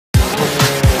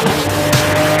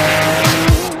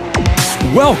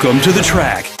Welcome to the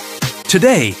track.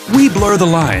 Today, we blur the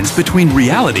lines between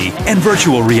reality and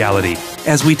virtual reality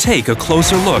as we take a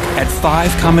closer look at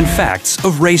 5 common facts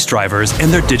of race drivers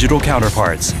and their digital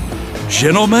counterparts.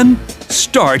 Gentlemen,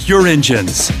 start your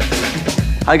engines.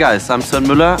 Hi guys, I'm Sven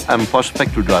M, I'm a Porsche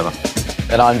factory driver.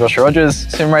 And I'm Josh Rogers,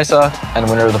 sim racer and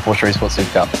winner of the Porsche Esports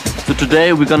Supercup. So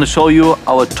today we're going to show you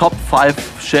our top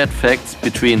 5 shared facts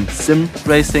between sim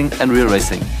racing and real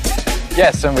racing.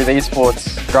 Yes, and with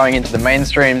esports growing into the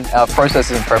mainstream, our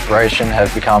processes and preparation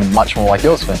have become much more like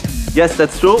yours, Sven. Yes,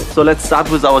 that's true. So let's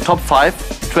start with our top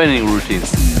 5 training routines.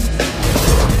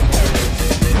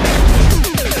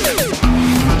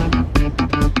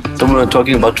 So when we're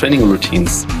talking about training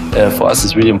routines, for us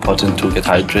it's really important to get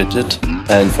hydrated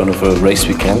in front of a race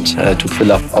weekend to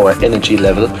fill up our energy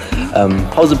level.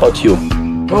 How's about you?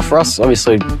 Well, for us,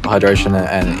 obviously, hydration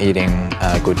and eating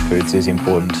good foods is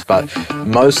important. But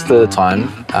most of the time,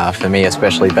 for me,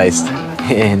 especially based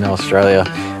in Australia,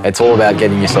 it's all about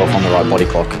getting yourself on the right body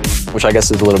clock, which I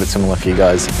guess is a little bit similar for you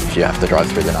guys if you have to drive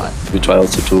through the night. We try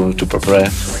also to prepare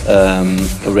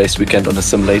a race weekend on a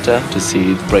simulator to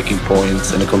see the braking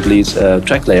points and a complete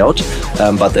track layout.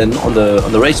 But then on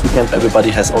the race weekend,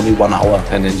 everybody has only 1 hour,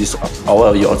 and in this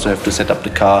hour you also have to set up the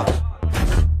car.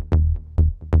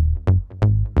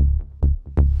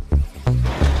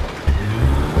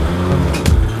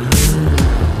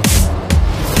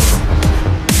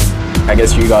 I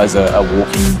guess you guys are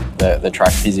walking the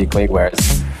track physically,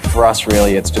 whereas for us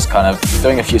really it's just kind of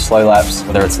doing a few slow laps,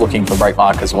 whether it's looking for brake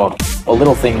markers or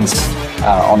little things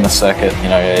on the circuit, you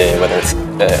know, whether it's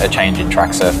a change in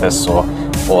track surface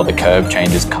or the curb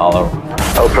changes colour.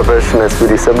 Our preparation is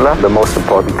really similar. The most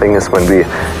important thing is when we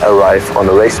arrive on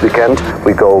a race weekend,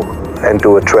 we go and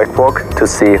do a track walk to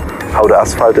see how the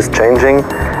asphalt is changing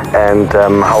and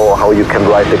how you can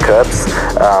ride the curbs,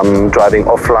 driving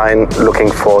offline,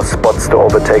 looking for spots to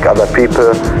overtake other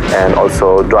people, and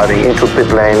also driving into pit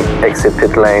lane, exit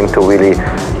pit lane to really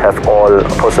have all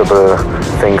possible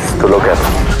things to look at.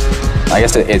 I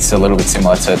guess it's a little bit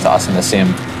similar to us in the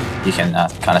sim. You can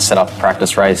kind of set up a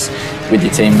practice race with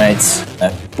your teammates.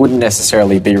 That wouldn't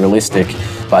necessarily be realistic,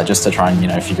 but just to try and, you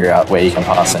know, figure out where you can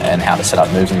pass and how to set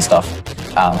up moves and stuff.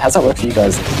 How's that work for you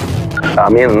guys? I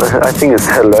mean, I think it's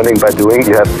learning by doing.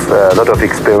 You have a lot of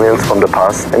experience from the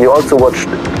past, and you also watched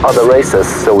other races,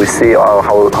 so we see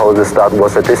how the start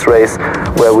was at this race,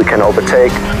 where we can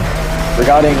overtake.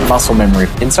 Regarding muscle memory,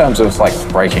 in terms of like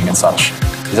braking and such,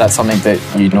 is that something that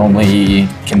you normally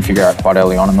can figure out quite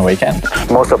early on in the weekend?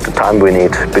 Most of the time we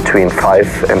need between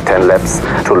 5 and 10 laps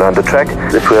to learn the track.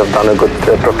 If we have done a good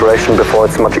preparation before,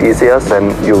 it's much easier,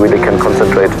 then you really can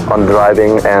concentrate on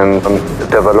driving and on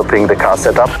developing the car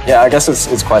setup. Yeah, I guess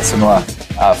it's quite similar.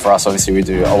 For us, obviously, we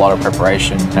do a lot of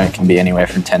preparation. You know, it can be anywhere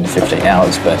from 10 to 15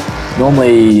 hours, but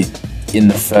normally in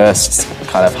the first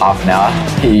kind of half an hour,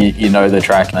 you know the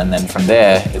track, and then from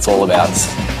there, it's all about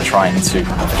trying to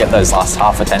get those last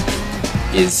half a 10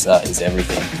 is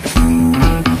everything.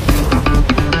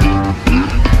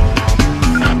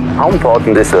 How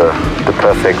important is the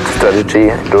perfect strategy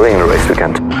during a race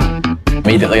weekend?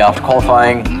 Immediately after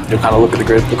qualifying, you'll kind of look at the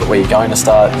grid, look at where you're going to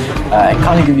start, and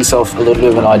kind of give yourself a little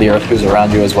bit of an idea of who's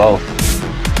around you as well.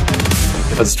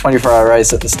 If it's a 24-hour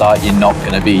race at the start, you're not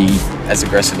going to be as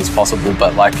aggressive as possible,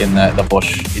 but like in the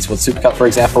Porsche Esports Supercup, for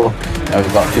example,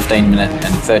 we've got 15-minute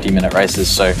and 30-minute races,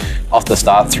 so off the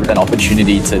start, through an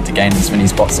opportunity to gain as many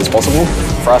spots as possible.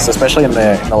 For us, especially in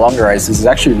the longer races, is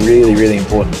actually really, really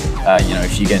important. You know,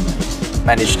 if you can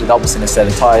manage to double in a set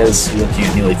of tyres, you're looking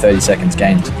at nearly 30 seconds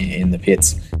gained in the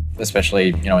pits. Especially,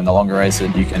 you know, in the longer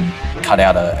races, you can cut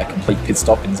out a complete pit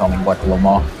stop in something like Le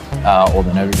Mans or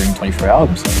the Nürburgring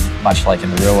 24-hour. So much like in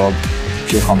the real world,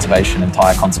 fuel conservation and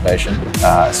tyre conservation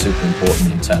are super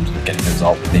important in terms of getting the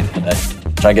result at the end of the day.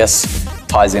 Which I guess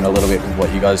ties in a little bit with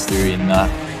what you guys do in the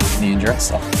endurance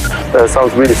stuff.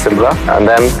 Sounds really similar. And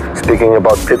then speaking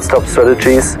about pit stop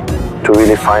strategies, to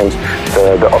really find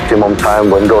the optimum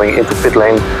time when going into pit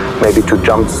lane, maybe to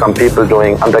jump some people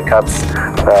doing undercuts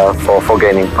for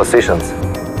gaining positions.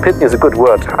 Pit is a good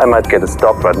word. I might get a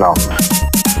stop right now.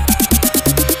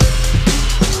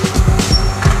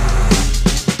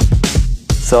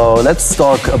 So let's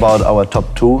talk about our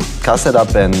top 2, car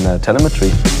setup and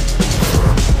telemetry.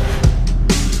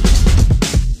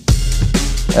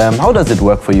 How does it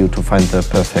work for you to find the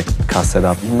perfect car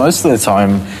setup? Most of the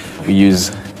time we use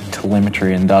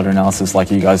telemetry and data analysis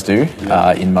like you guys do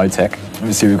in Motec.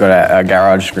 Obviously we've got our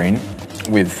garage screen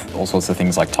with all sorts of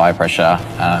things like tyre pressure,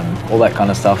 all that kind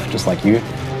of stuff, just like you.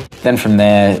 Then from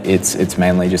there, it's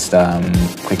mainly just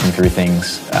clicking through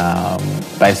things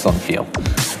based on feel.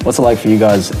 What's it like for you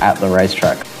guys at the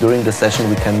racetrack? During the session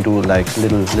we can do like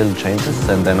little changes,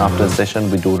 and then after the session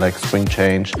we do like spring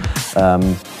change.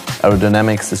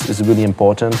 Aerodynamics is really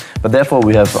important, but therefore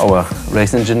we have our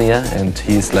race engineer, and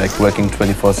he's like working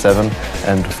 24/7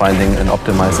 and finding and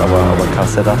optimize our car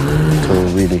setup to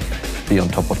really be on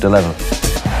top of the level.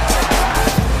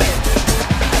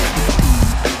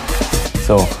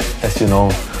 So, as you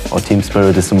know, our team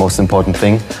spirit is the most important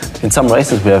thing. In some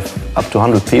races we have up to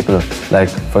 100 people, like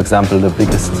for example the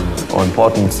biggest or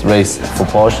important race for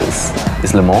Porsche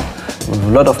is Le Mans. A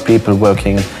lot of people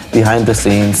working behind the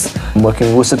scenes,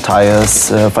 working with the tires,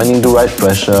 finding the right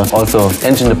pressure. Also,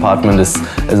 engine department is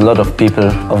a lot of people.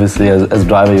 Obviously, as a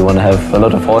driver, you want to have a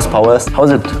lot of horsepower. How's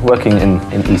it working in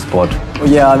e-sport? Well,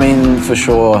 yeah, I mean, for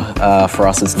sure, for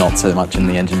us it's not so much in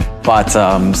the engine. But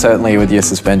certainly with your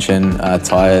suspension,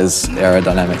 tires,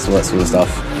 aerodynamics, all that sort of stuff.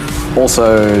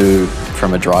 Also,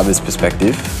 from a driver's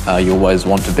perspective, you always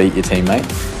want to beat your teammate.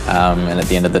 And at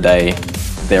the end of the day,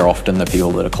 they're often the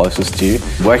people that are closest to you.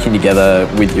 Working together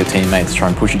with your teammates to try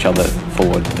and push each other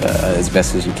forward as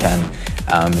best as you can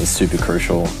is super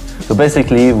crucial. So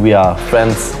basically we are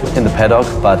friends in the paddock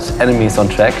but enemies on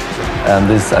track.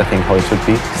 This is I think how it should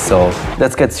be. So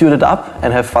let's get suited up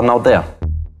and have fun out there.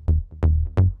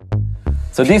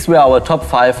 So these were our top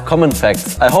 5 common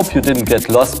facts. I hope you didn't get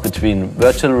lost between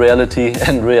virtual reality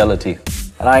and reality.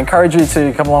 And I encourage you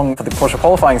to come along for the Porsche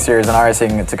qualifying series and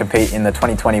iRacing to compete in the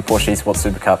 2020 Porsche Esports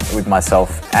Supercup with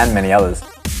myself and many others.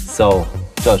 So,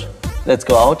 Josh, let's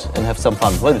go out and have some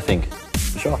fun. What do you think?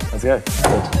 Sure, let's go.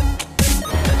 Good.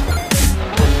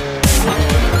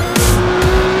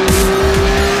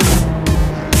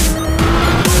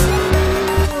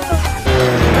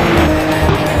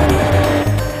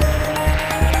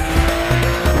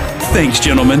 Thanks,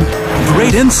 gentlemen.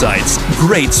 Great insights,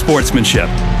 great sportsmanship,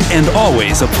 and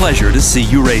always a pleasure to see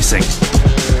you racing.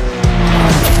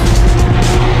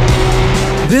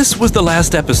 This was the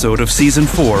last episode of Season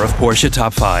 4 of Porsche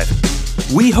Top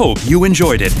 5. We hope you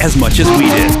enjoyed it as much as we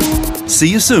did. See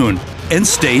you soon, and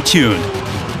stay tuned.